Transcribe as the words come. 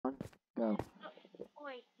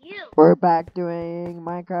We're back doing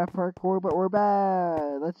Minecraft parkour, but we're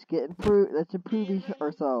bad. Let's improve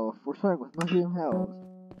ourselves. We're starting with Mushroom Hills.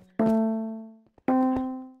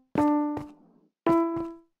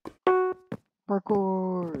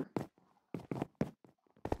 Parkour.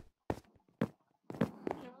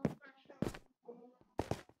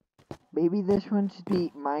 Maybe this one should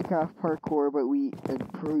be Minecraft parkour, but we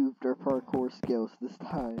improved our parkour skills this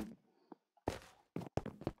time.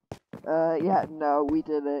 Yeah, no, we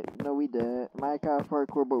didn't. No, we didn't. Minecraft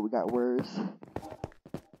parkour, but we got worse.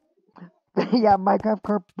 Yeah, Minecraft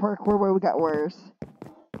parkour, but we got worse.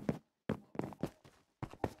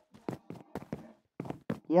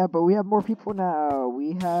 Yeah, but we have more people now.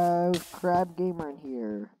 We have Crab Gamer in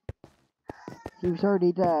here. He was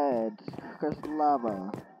already dead because of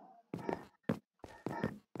lava.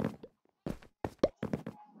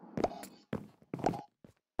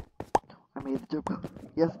 I made the jump.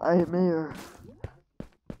 Yes, I am here.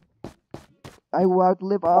 I will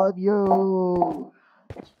outlive all of you.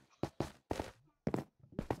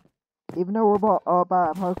 Even though we're all bad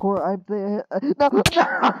at parkour, I'm the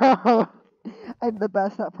no. I'm the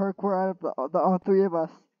best at parkour out of all three of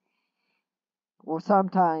us. Well,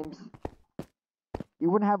 sometimes. You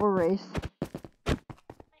wouldn't have a race.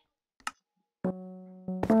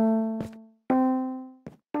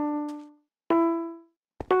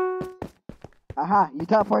 Aha! You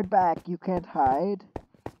teleport back. You can't hide.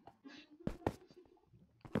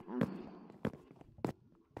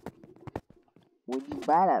 When you're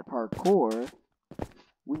bad at parkour,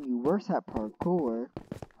 when you worse at parkour,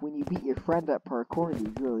 when you beat your friend at parkour and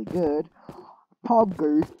he's really good,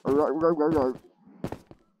 Poggers.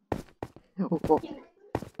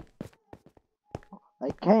 I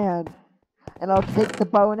can, and I'll take the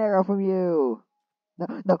bow and arrow from you.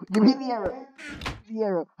 No, give me the arrow. The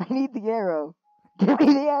arrow. I need the arrow. Give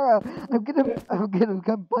me the arrow. I'm gonna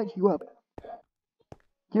come punch you up.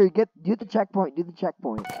 Here, do the checkpoint. Do the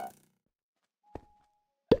checkpoint.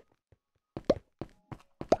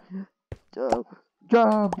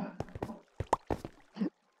 Jump.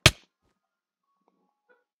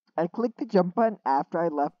 I clicked the jump button after I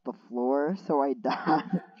left the floor, so I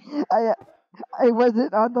died. I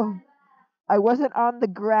wasn't on the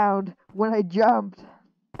ground when I jumped.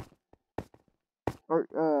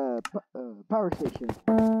 Or power station.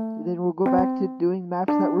 And then we'll go back to doing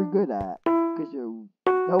maps that we're good at, because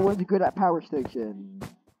no one's good at power station.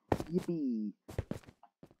 Yippee.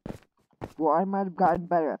 Well, I might have gotten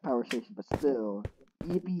better at power station, but still.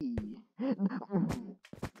 Yippee.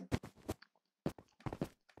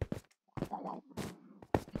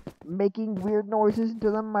 Making weird noises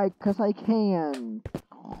into the mic because I can.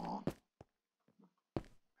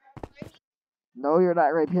 No, you're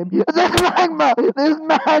not right, Pim. There's magma! There's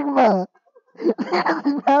magma! There's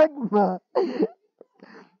magma!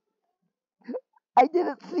 I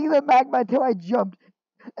didn't see the magma until I jumped.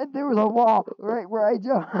 And there was a wall right where I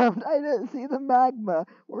jumped. I didn't see the magma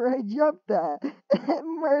where I jumped at. It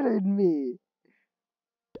murdered me.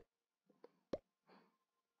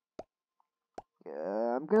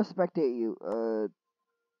 I'm gonna spectate you.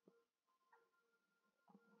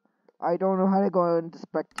 I don't know how to go into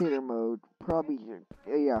spectator mode. Probably,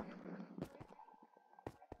 yeah.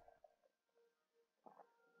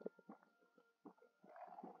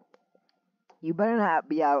 You better not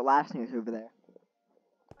be outlasting us over there.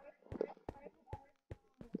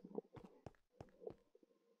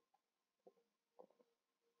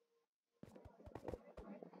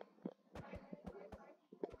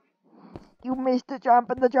 You missed the jump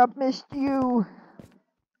and the jump missed you.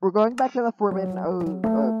 We're going back to the Forbidden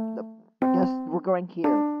yes, we're going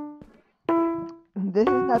here. This is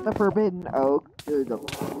not the Forbidden Oak, or the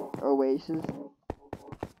Oasis.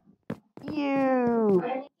 You!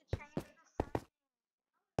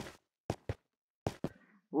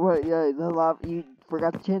 What, yeah, the lava, you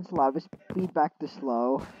forgot to change the lava speed back to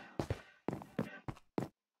slow.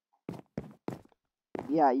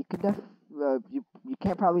 Yeah, you can you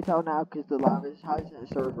can't probably tell now because the lava is high and it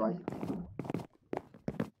started rising.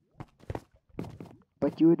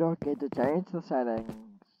 But you don't get to change the settings.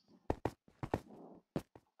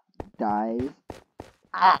 Dies.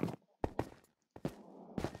 Ah!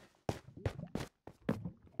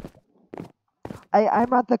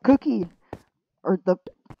 I'm at the cookie! Or the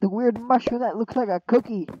weird mushroom that looks like a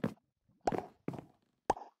cookie.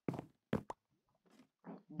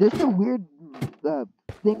 There's a weird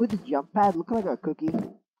thing with the jump pad look like a cookie.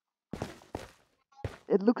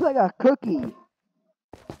 It looks like a cookie.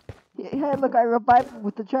 Hey, look, I revived him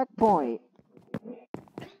with the checkpoint.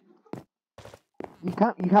 You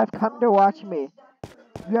have come to watch me.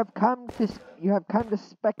 You have come to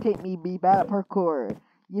spectate me be bad at parkour.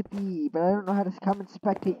 Yippee, but I don't know how to come and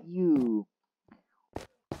spectate you.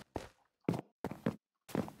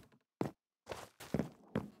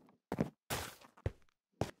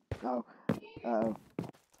 Oh, uh-oh.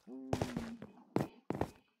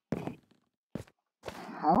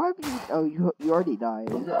 How have you? Oh, you already died.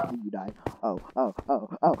 You died. Oh.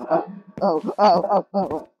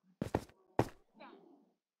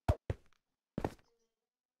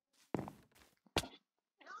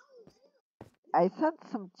 I sense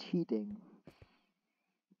some cheating.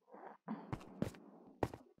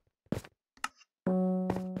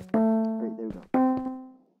 Alright, there we go.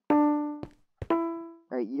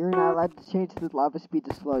 Alright, you're not allowed to change the lava speed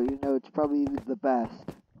to slow. You know it's probably the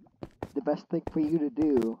best. The best thing for you to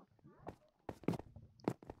do.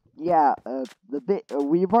 Yeah,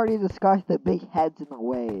 we've already discussed the big heads in the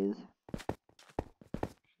ways.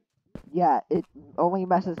 Yeah, it's only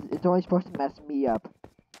supposed to mess me up.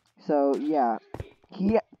 So, yeah.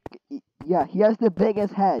 He has the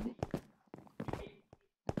biggest head.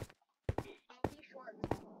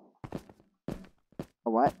 A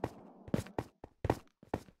what?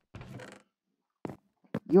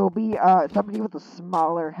 You'll be, somebody with a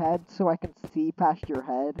smaller head so I can see past your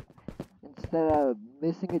head. Instead of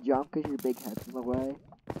missing a jump because your big head's in the way.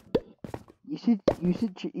 You should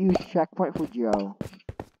use checkpoint for Joe.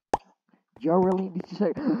 Joe really needs to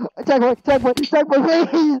say, checkpoint,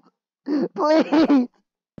 please! Please!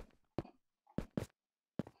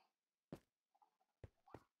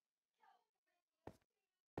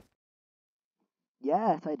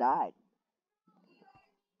 Yes, I died.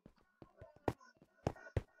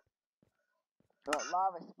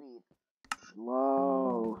 Lava speed.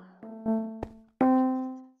 Slow.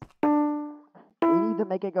 We need to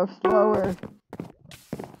make it go slower.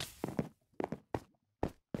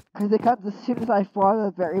 Because it comes as soon as I fall to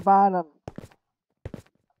the very bottom.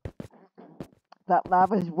 That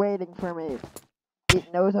lava is waiting for me.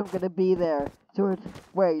 It knows I'm gonna be there, so it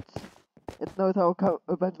waits. It knows I'll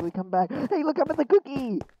eventually come back. Hey, look, I'm in the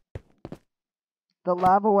cookie! The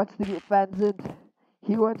lava wants to get Fenzin.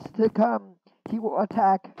 He wants to come. He will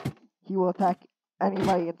attack. He will attack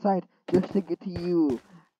anybody inside just to get to you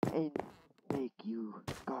and make you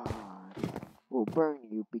God. Will burn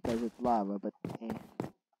you because it's lava, but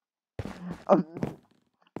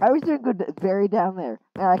I was doing good very down there.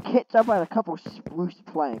 And I can't jump on a couple spruce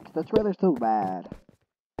planks. That's why they're so bad.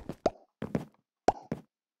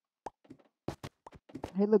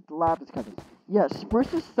 Hey, look, the lava's coming. Yeah,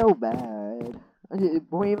 spruce is so bad. It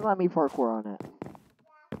won't even let me parkour on it.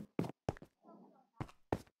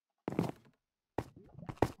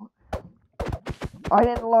 I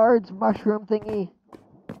didn't large mushroom thingy.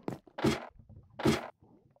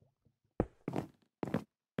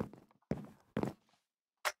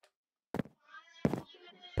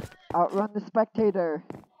 Outrun the spectator.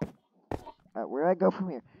 Where do I go from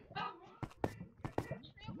here?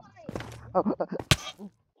 Oh.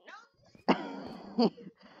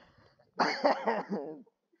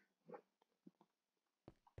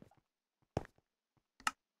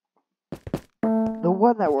 The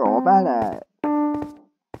one that we're all bad at.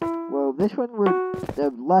 Well, this one we're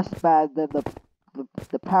less bad than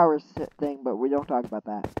the power thing, but we don't talk about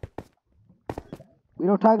that. We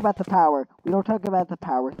don't talk about the power. We don't talk about the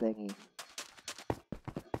power thingy.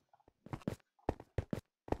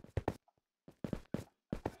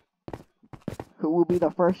 Who will be the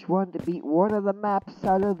first one to beat one of the maps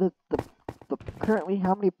out of the currently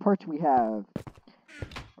how many parts we have?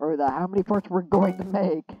 Or how many parts we're going to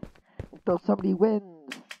make until somebody wins.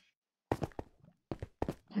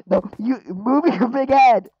 No, you move your big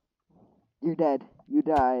head! You're dead. You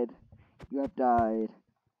died. You have died.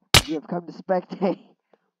 You have come to spectate.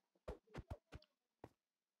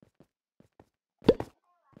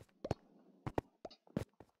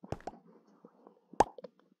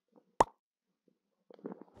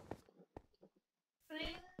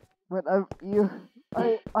 But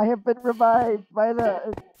I have been revived by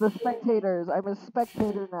the spectators. I'm a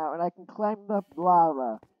spectator now, and I can climb the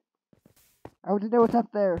lava. I want to know what's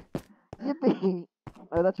up there. Yippee!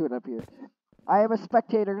 Oh, that's what up here. I am a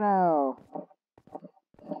spectator now.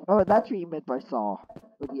 Oh, that's what you meant by saw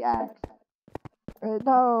with the axe.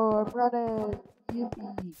 No, I'm running.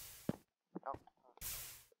 Yippee! Oh.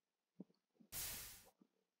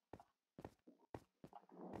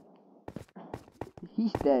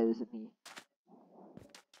 He's dead, isn't he?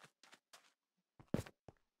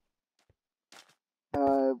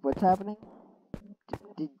 What's happening?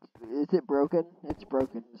 Is it broken? It's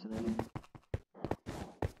broken, isn't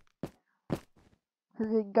it?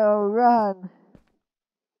 Hurry, go, run!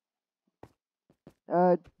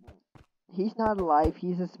 he's not alive.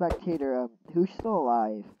 He's a spectator. Who's still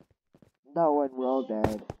alive? No one. We're all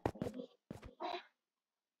dead.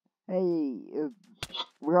 Hey,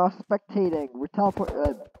 we're all spectating. We're teleport.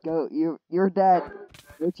 Go. You're dead.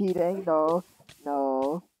 You're cheating. No.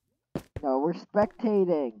 No. No. We're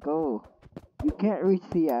spectating. Go. You can't reach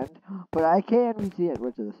the end, but I can reach the end.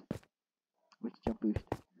 What's this? Which jump boost?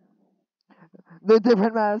 The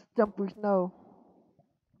different mass jump boost. No.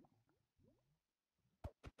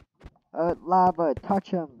 Lava. Touch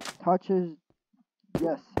him. Touches.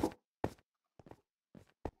 Yes.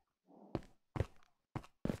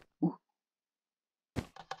 Ooh.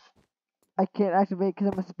 I can't activate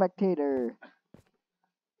because I'm a spectator.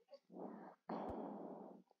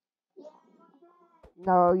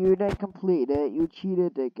 No, you didn't complete it. You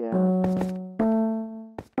cheated again.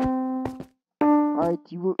 Alright,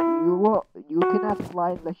 you cannot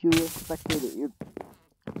fly unless you're a spectator.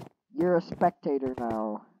 You're a spectator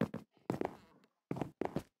now.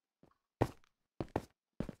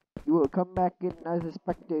 You will come back in as a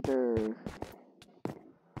spectator.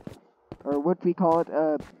 Or what we call it,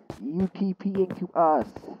 UTPing to us.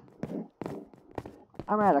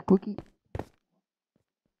 I'm at a cookie.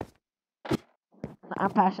 I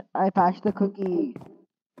passed the cookie.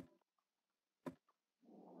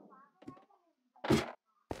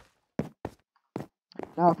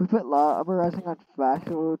 Now if we put lava rising on fast,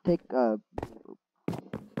 it will take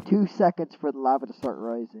 2 seconds for the lava to start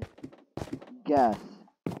rising. Guess.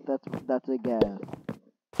 That's a guess.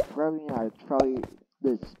 Probably not. It's probably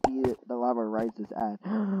the speed the lava rises at.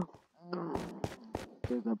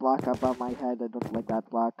 There's a block up on my head. I don't like that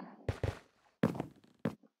block.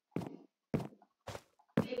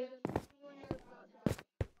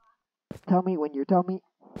 Tell me when you tell me.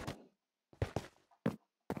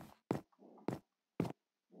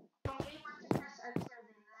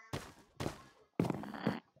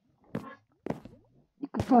 You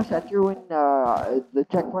can press enter when the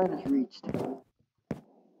checkpoint is reached.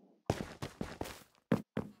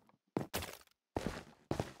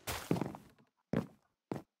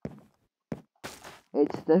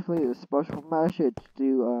 It's definitely a special message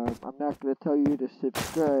to, I'm not going to tell you to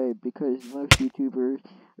subscribe because most YouTubers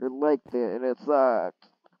are like that and it sucks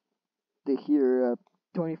to hear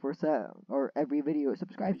 24/7 or every video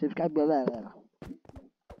subscribe, blah, blah, blah.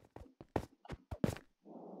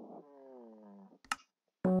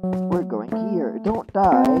 We're going here. Don't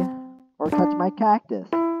die or touch my cactus.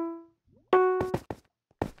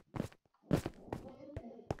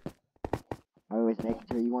 I always making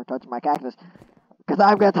sure you weren't touching my cactus. Because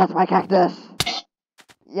I'm gonna touch my cactus!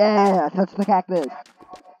 Yeah, touch the cactus!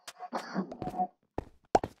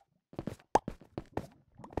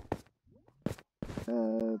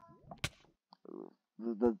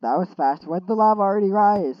 That was fast. When did the lava already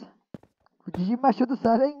rise? Did you mess with the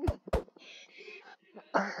settings?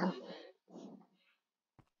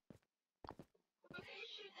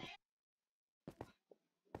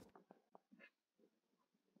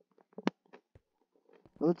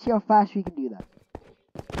 Let's see how fast we can do that.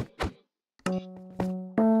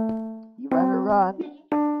 You better run.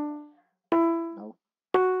 No.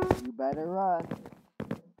 You better run.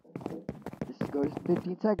 This goes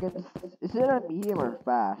 15 seconds. Is it on medium or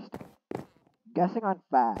fast? Guessing on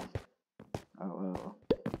fast. Oh.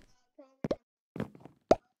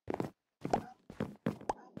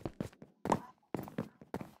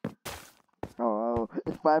 Oh.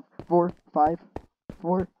 It's 5, 4, 5,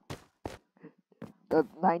 4.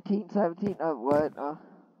 19, 17. What?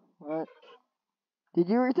 What? Did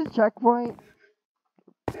you reach the checkpoint?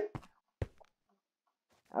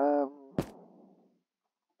 Well,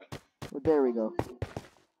 there we go.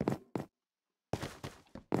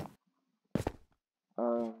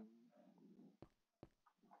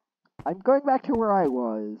 I'm going back to where I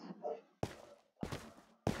was.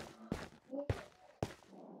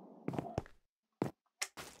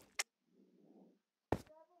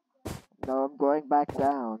 No, I'm going back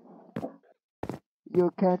down.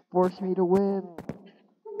 You can't force me to win.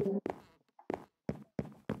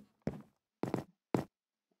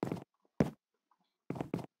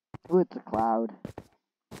 Ooh, it's a cloud.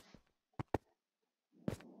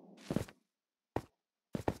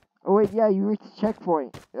 Oh wait, yeah, you reached the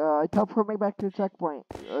checkpoint. I teleport me back to the checkpoint.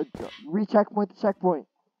 Re-checkpoint the checkpoint.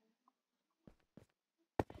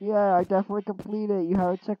 Yeah, I definitely completed it. You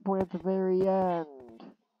have a checkpoint at the very end.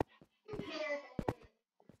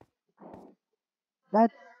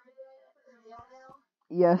 That...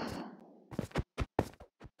 Yes.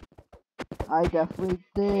 I definitely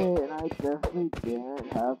did, and I definitely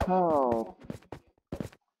didn't have help.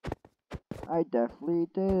 I definitely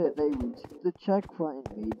did. They reached the checkpoint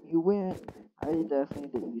and made me win. I definitely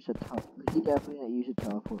didn't use a he definitely didn't use a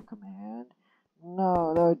teleport command.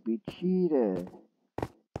 No, that would be cheated.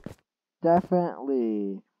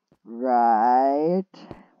 Definitely. Right.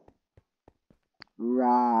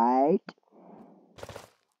 Right.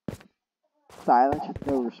 Silence with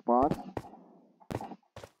no response.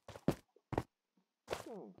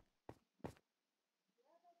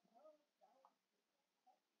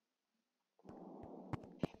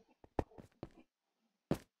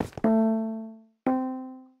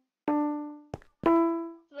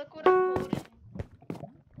 Look what I'm holding.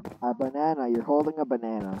 A banana. You're holding a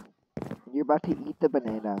banana. You're about to eat the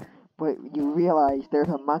banana, but you realize there's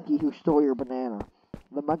a monkey who stole your banana.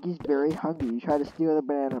 The monkey's very hungry. You try to steal the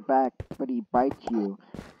banana back, but he bites you.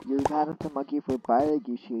 You're mad at the monkey for biting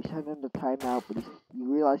you, so you send him to timeout, but you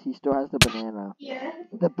realize he still has the banana. Yeah.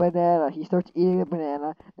 The banana, he starts eating the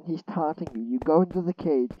banana, and he's taunting you. You go into the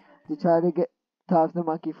cage to try to stop the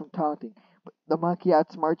monkey from taunting, but the monkey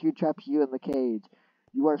outsmarts you, traps you in the cage.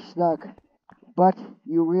 You are stuck. But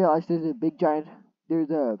you realize there's a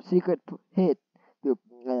secret pit, there's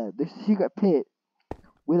a secret pit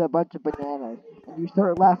with a bunch of bananas, and you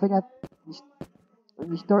start laughing at,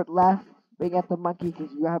 you start laughing at the monkey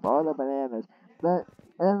because you have all the bananas. And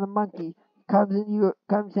then the monkey comes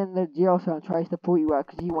in the jail cell and tries to pull you out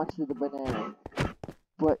because he wants the banana.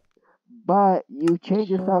 But you change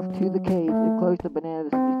yourself to the cage and close the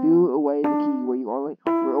bananas and you threw away the key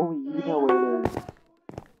where only you know where it is.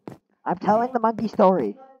 I'm telling the monkey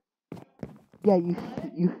story. Yeah, you.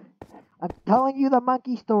 I'm telling you the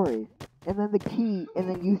monkey story, and then the key, and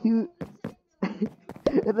then you threw,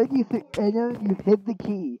 and then you hid the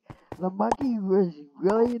key. The monkey was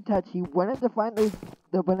really in touch. He wanted to find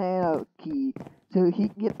the banana key so he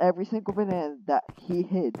can get every single banana that he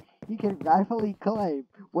hid. He can rightfully claim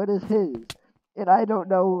what is his, and I don't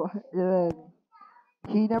know. And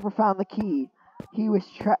he never found the key. He was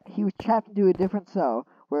trapped into a different cell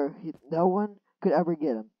where no one could ever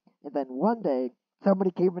get him. And then one day,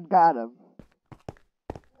 somebody came and got him.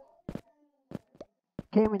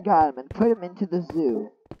 And put him into the zoo.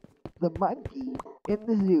 The monkey in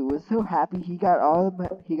the zoo was so happy he got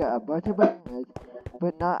he got a bunch of bananas,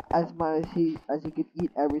 but not as much as he could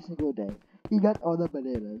eat every single day. He got all the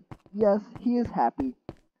bananas. Yes, he is happy.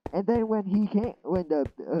 And then when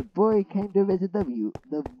the boy came to visit the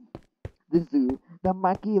zoo, the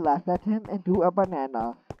monkey laughed at him and threw a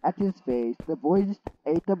banana at his face. The boy just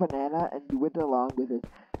ate the banana and went along with it.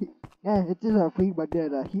 Yeah, it's just a free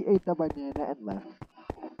banana. He ate the banana and left.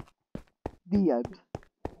 The end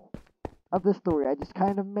of the story I just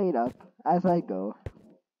kind of made up as I go.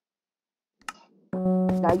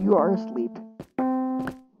 Now you are asleep.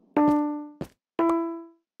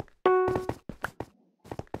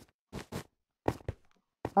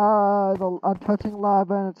 I'm touching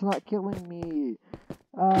lava and it's not killing me.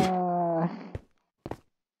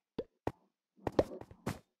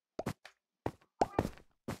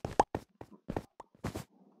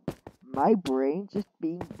 My brain's just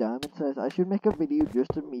being dumb and says I should make a video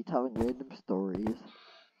just of me telling random stories.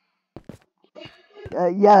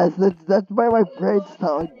 Yes, that's why my brain's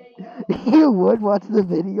telling. You would watch the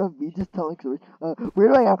video of me just telling stories. Where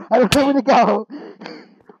do I go? I don't know where to go.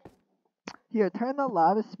 Here, turn the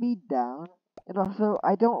lava speed down. And also,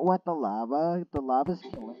 I don't want the lava. The lava's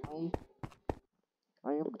killing me.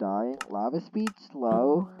 I am dying. Lava speed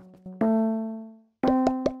slow.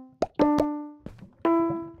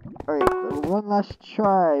 Alright, one last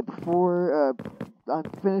try before I'm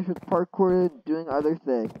finished with parkour and doing other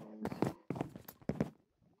things.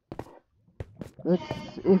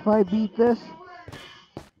 If I beat this,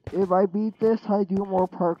 I do more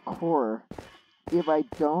parkour. If I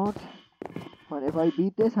don't, if I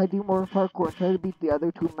beat this, I do more parkour and try to beat the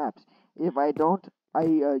other two maps. If I don't,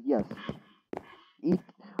 yes.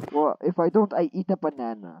 If I don't, I eat a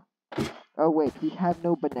banana. Oh wait, we have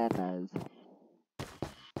no bananas.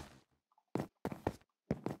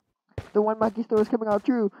 The one monkey story is coming out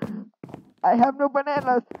true. I have no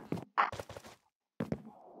bananas.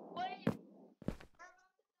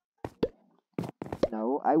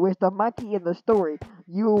 No, I was the monkey in the story.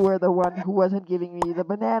 You were the one who wasn't giving me the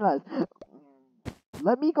bananas.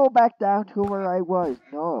 Let me go back down to where I was.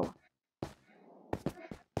 No.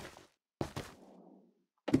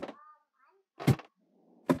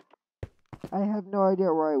 I have no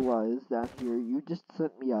idea where I was down here. You just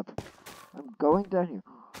sent me up. I'm going down here.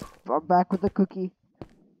 I'm back with the cookie.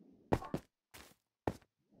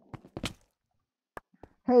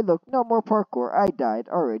 Hey, look, no more parkour. I died.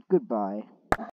 Alright, goodbye.